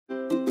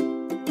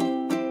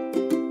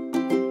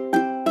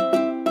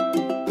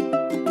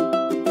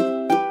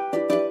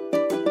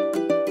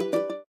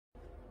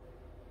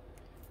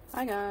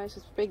Hi guys,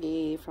 it's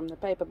Peggy from the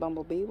Paper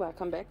Bumblebee.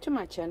 Welcome back to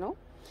my channel.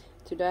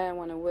 Today I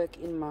want to work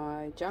in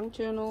my junk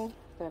journal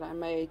that I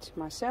made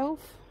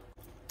myself,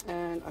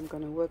 and I'm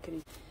going to work in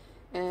it.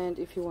 And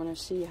if you want to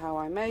see how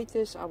I made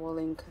this, I will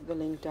link the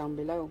link down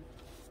below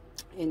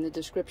in the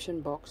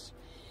description box.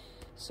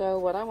 So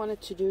what I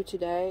wanted to do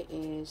today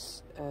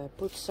is I've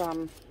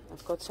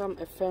got some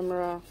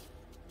ephemera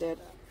that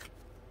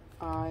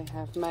I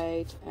have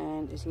made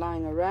and is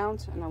lying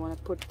around, and I want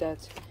to put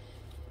that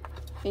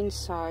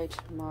inside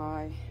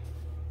my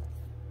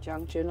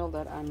junk journal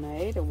that I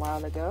made a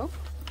while ago.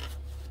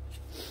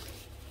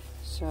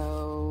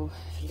 So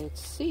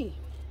let's see.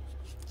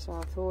 So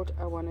I thought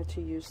I wanted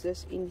to use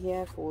this in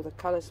here for the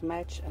colors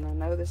match, and I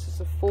know this is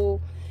a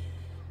full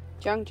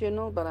junk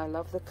journal, but I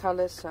love the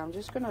colors, so I'm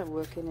just gonna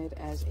work in it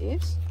as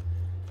is.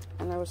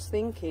 And I was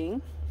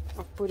thinking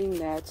of putting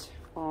that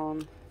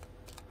on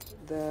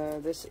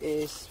this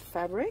is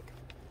fabric,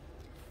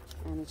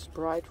 and it's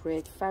bright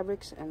red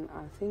fabrics, and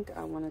I think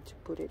I wanted to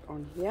put it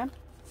on here.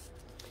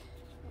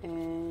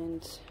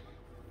 And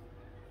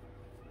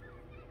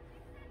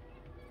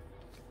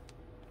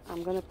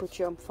I'm gonna put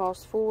you on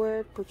fast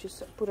forward,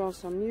 put on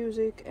some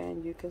music,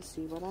 and you can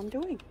see what I'm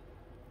doing.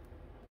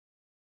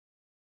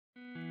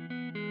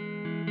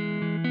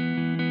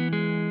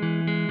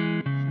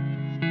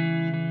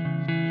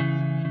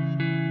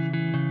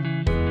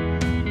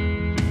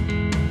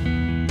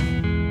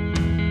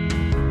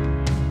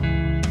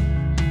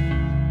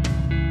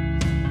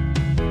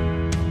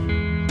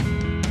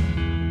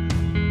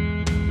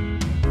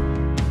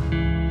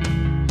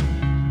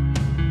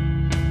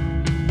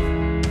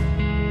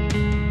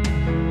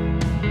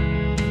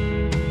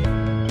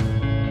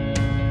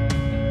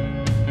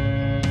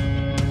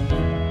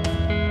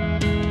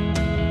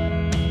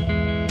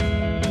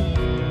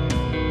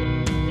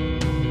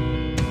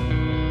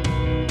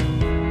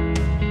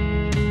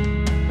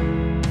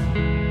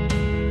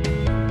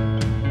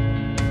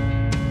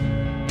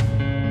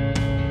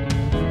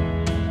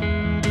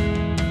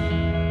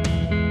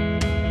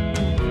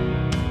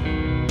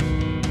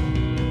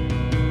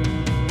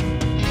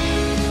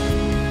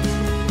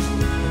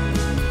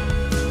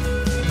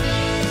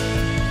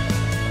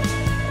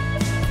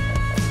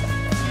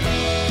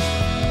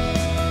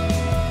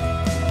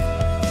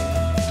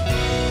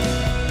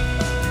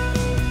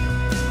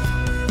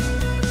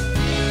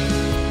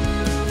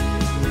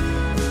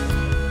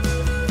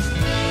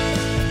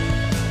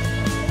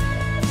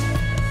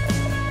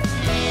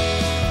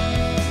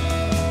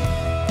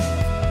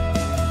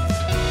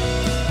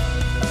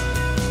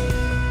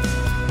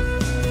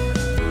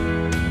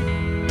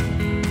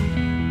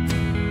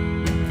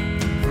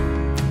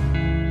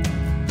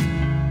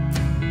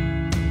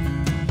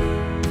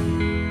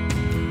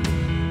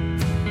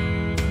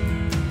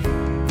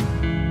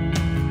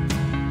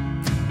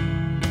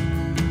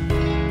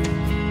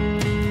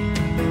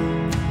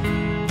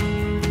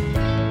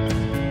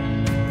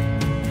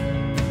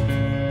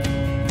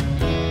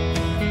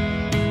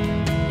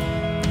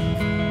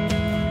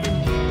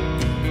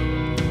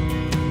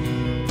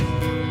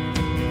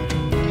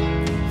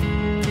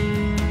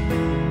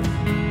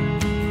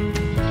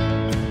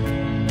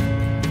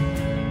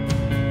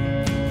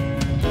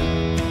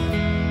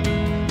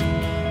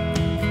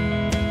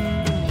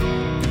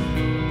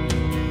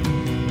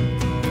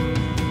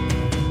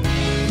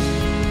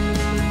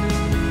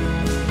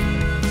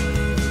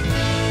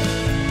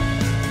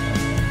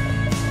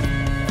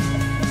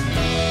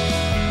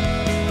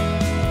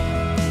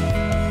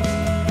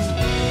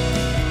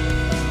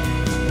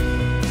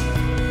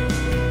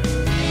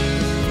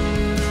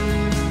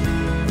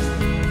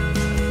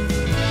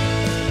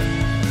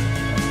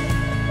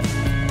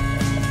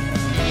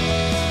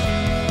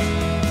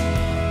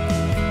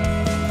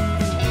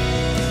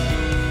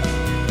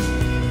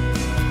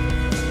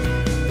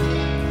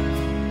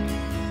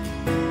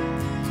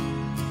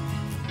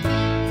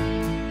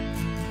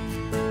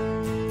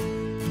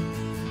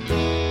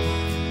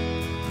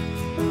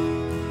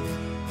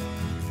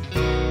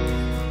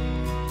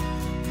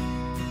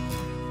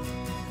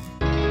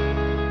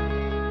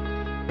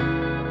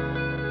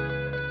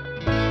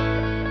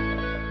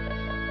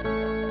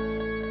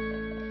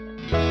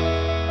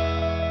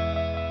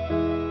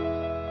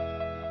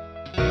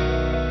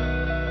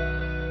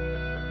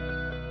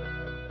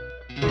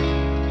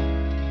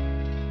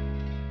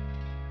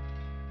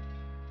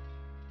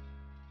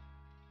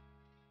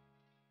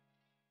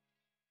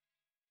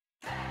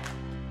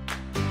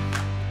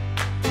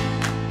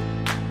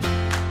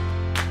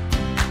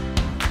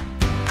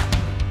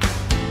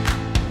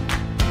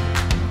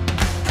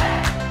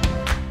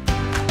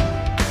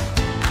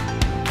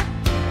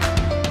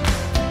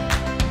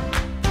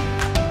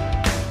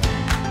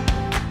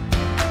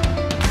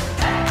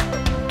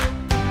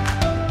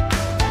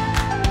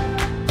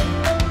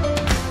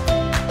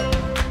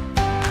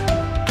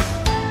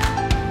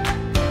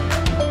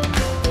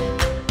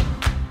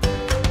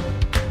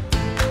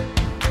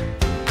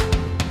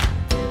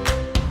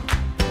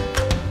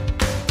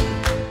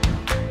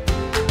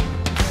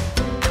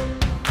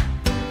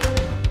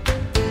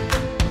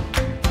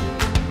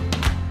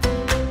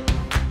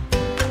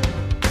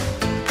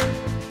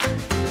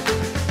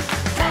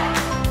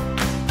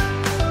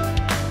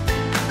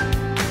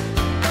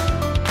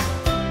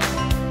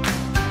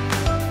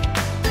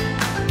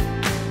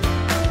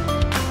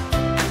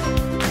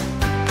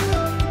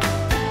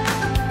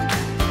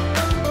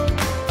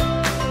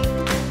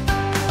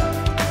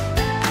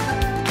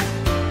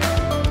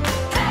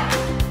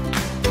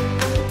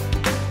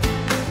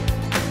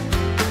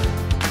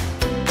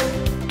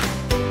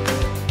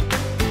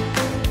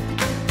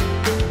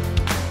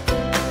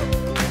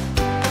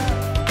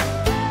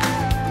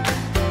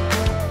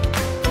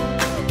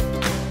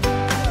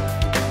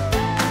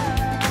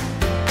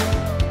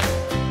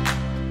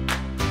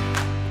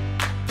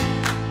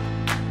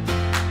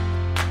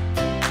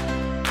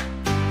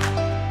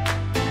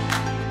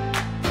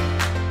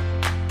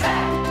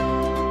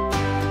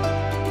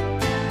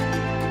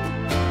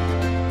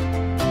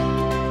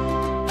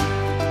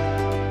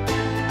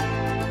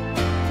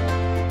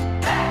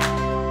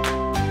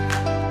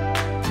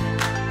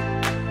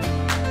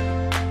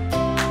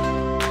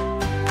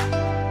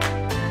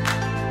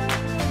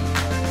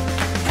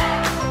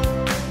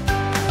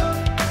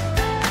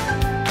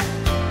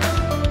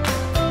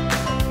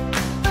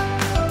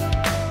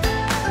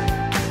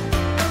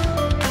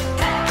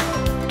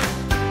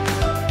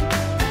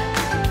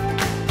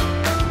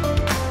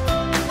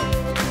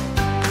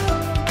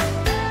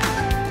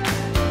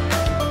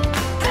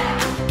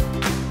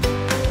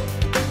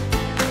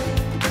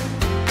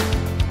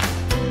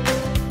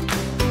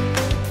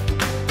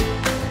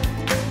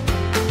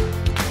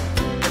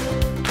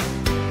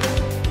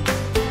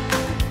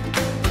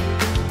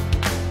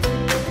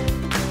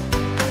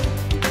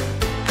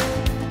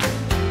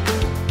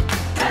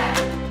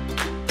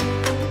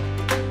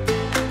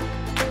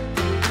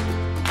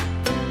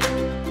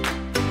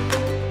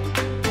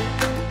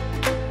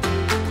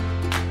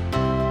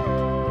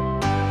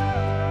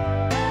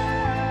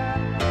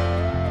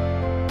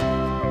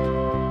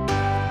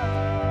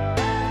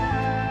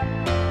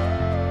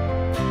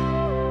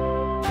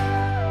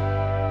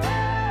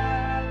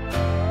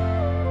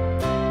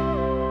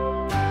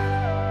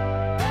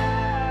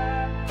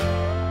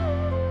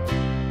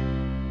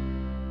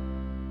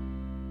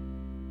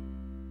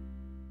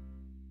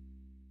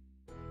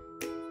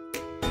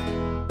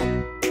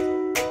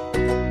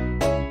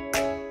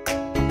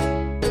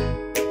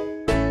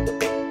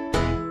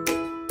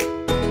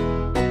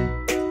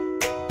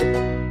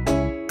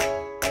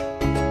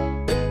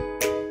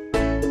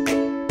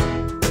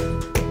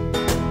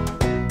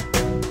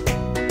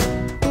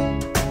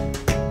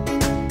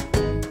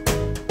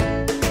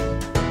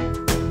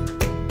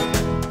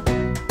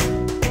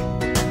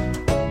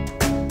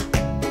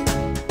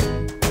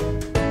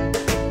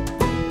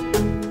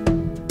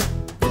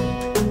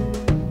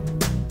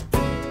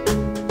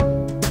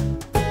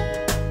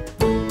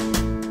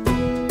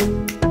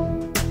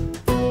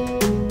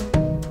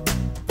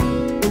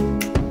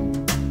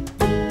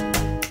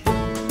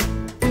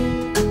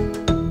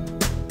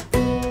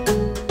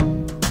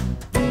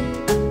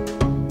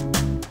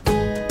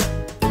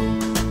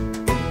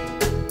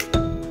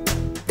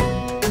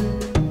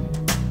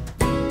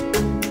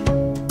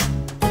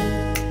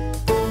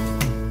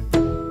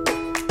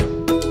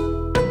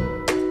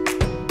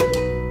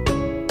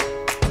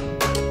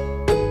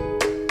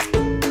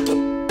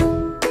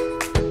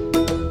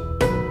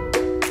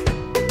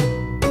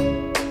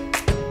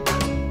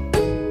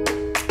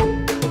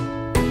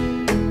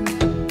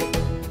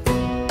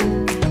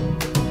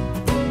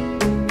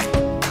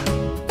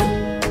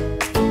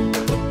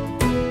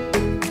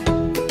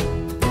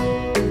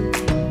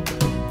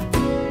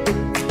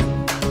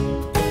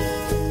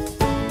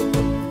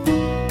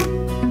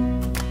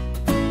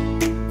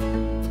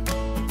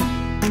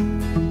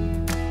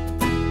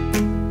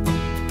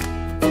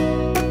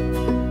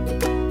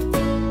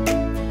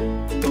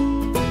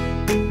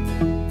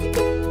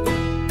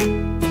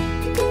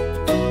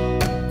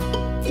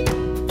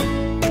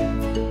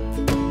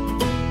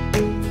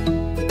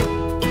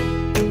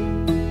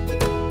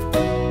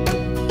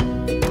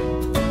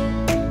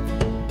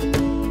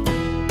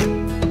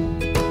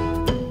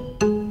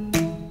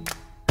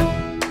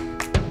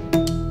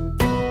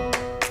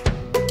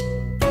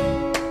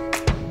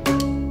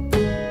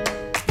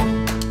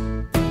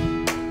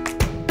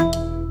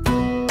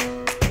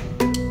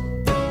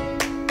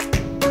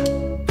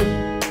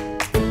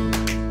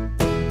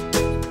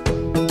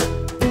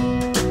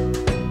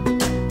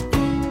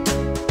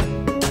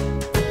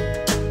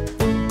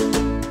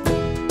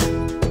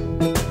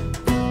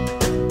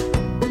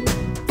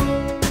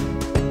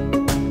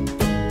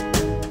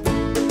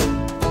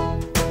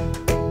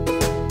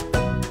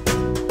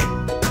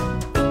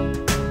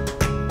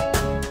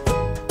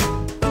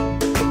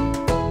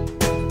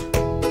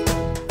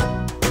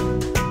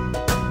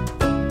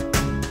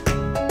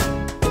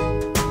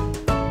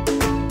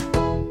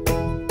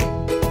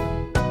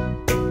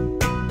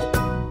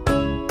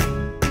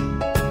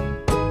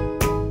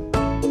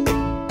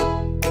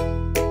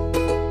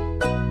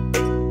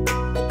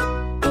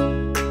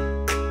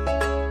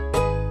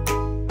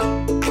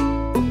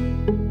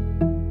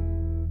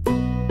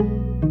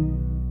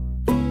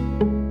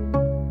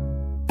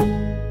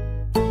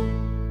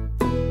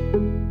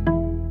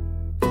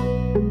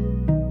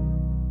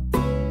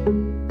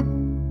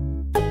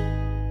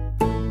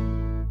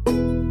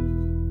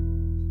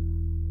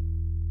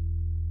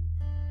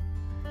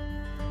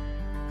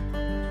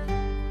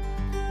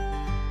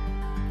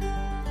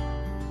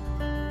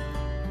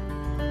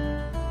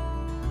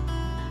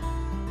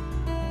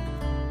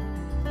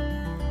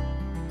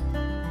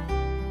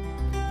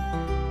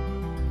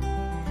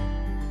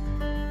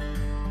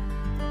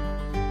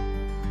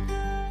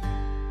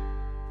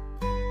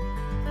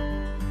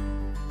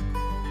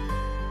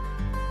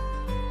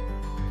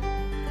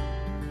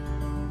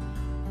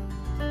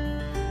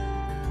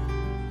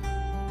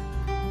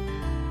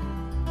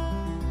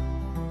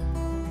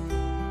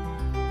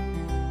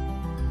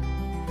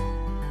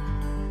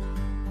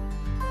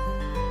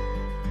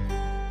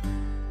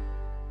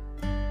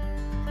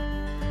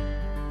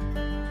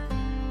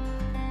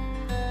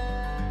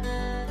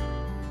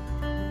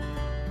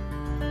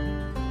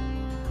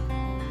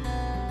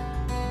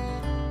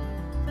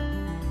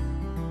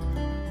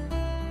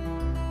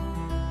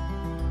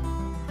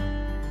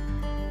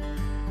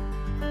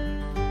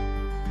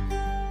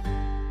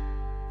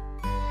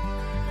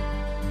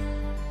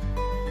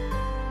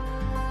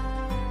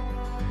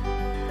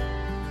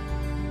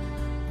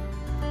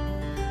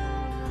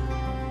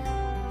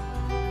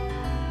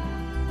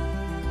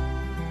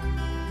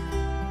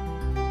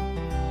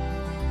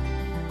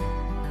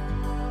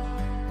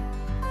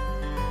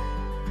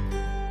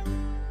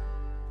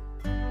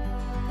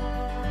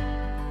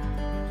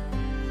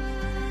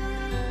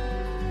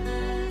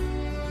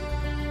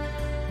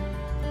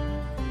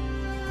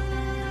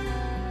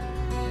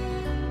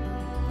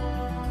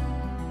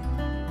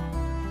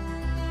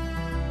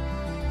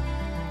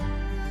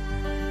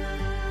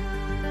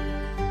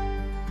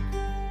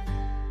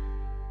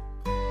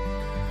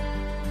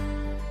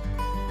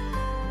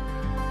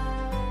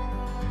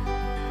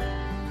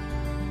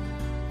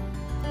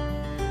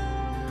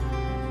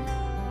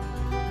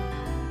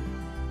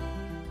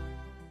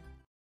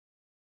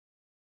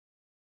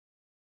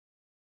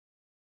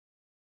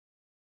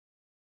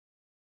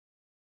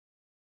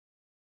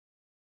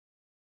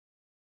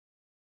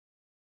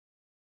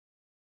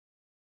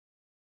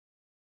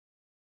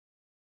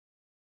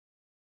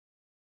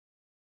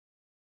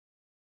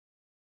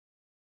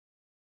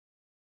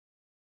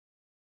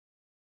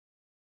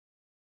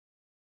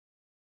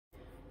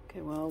 Okay,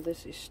 well,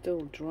 this is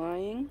still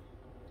drying.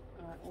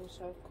 I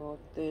also got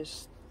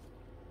this,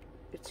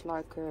 it's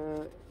like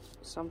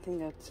something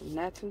that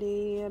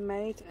Natalie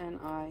made,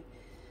 and I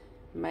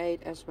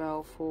made as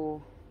well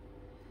for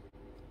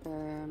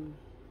I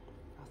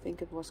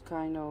think it was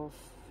kind of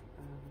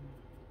a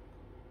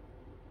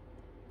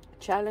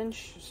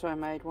challenge, so I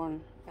made one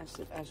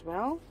as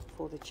well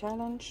for the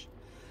challenge,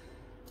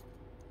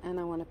 and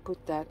I want to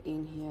put that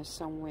in here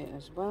somewhere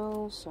as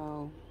well,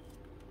 so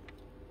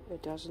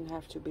it doesn't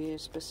have to be a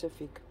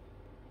specific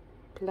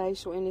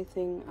place or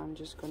anything. I'm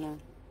just gonna,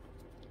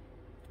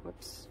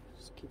 whoops,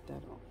 just keep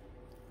that on,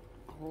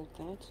 hold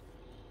that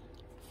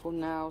for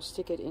now,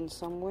 stick it in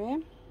somewhere.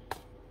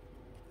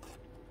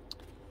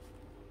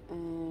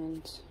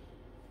 And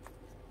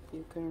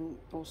you can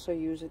also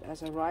use it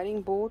as a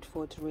writing board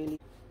for it's really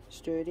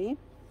sturdy,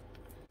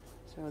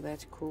 so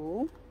that's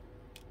cool.